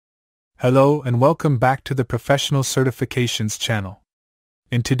Hello and welcome back to the Professional Certifications channel.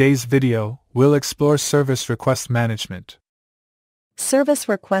 In today's video, we'll explore Service Request Management. Service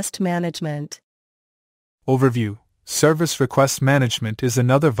Request Management. Overview: Service Request Management is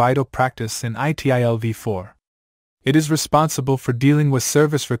another vital practice in ITIL V4. It is responsible for dealing with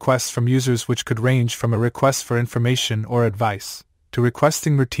service requests from users, which could range from a request for information or advice, to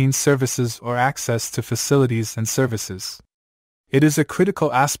requesting routine services or access to facilities and services. It is a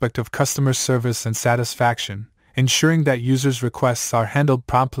critical aspect of customer service and satisfaction, ensuring that users' requests are handled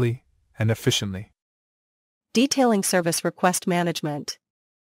promptly and efficiently. Detailing service request management.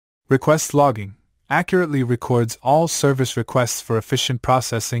 Request logging accurately records all service requests for efficient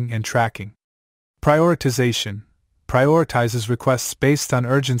processing and tracking. Prioritization prioritizes requests based on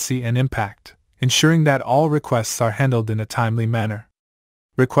urgency and impact, ensuring that all requests are handled in a timely manner.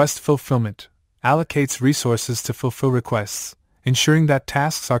 Request fulfillment allocates resources to fulfill requests, ensuring that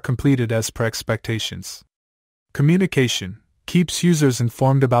tasks are completed as per expectations. Communication keeps users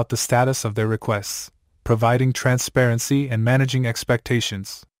informed about the status of their requests, providing transparency and managing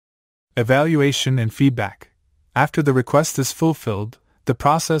expectations. Evaluation and feedback. After the request is fulfilled, the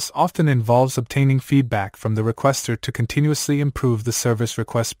process often involves obtaining feedback from the requester to continuously improve the service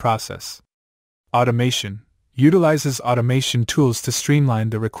request process. Automation utilizes automation tools to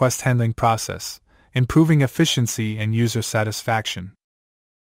streamline the request handling process, improving efficiency and user satisfaction.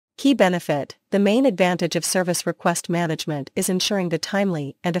 Key benefit: the main advantage of service request management is ensuring the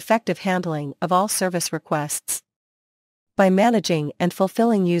timely and effective handling of all service requests. By managing and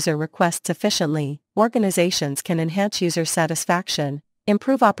fulfilling user requests efficiently, organizations can enhance user satisfaction,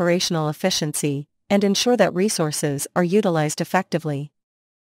 improve operational efficiency, and ensure that resources are utilized effectively.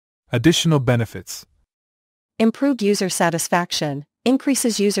 Additional benefits: improved user satisfaction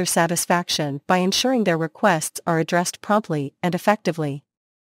increases user satisfaction by ensuring their requests are addressed promptly and effectively.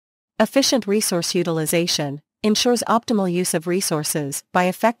 Efficient resource utilization ensures optimal use of resources by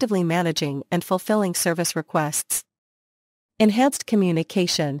effectively managing and fulfilling service requests. Enhanced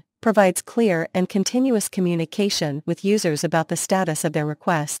communication provides clear and continuous communication with users about the status of their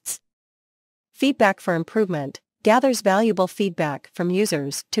requests. Feedback for improvement gathers valuable feedback from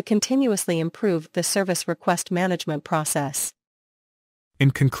users to continuously improve the service request management process. In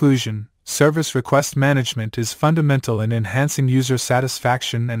conclusion, service request management is fundamental in enhancing user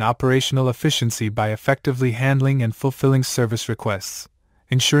satisfaction and operational efficiency by effectively handling and fulfilling service requests,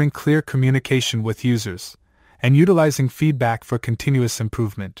 ensuring clear communication with users, and utilizing feedback for continuous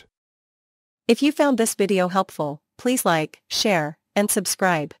improvement. If you found this video helpful, please like, share, and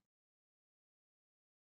subscribe.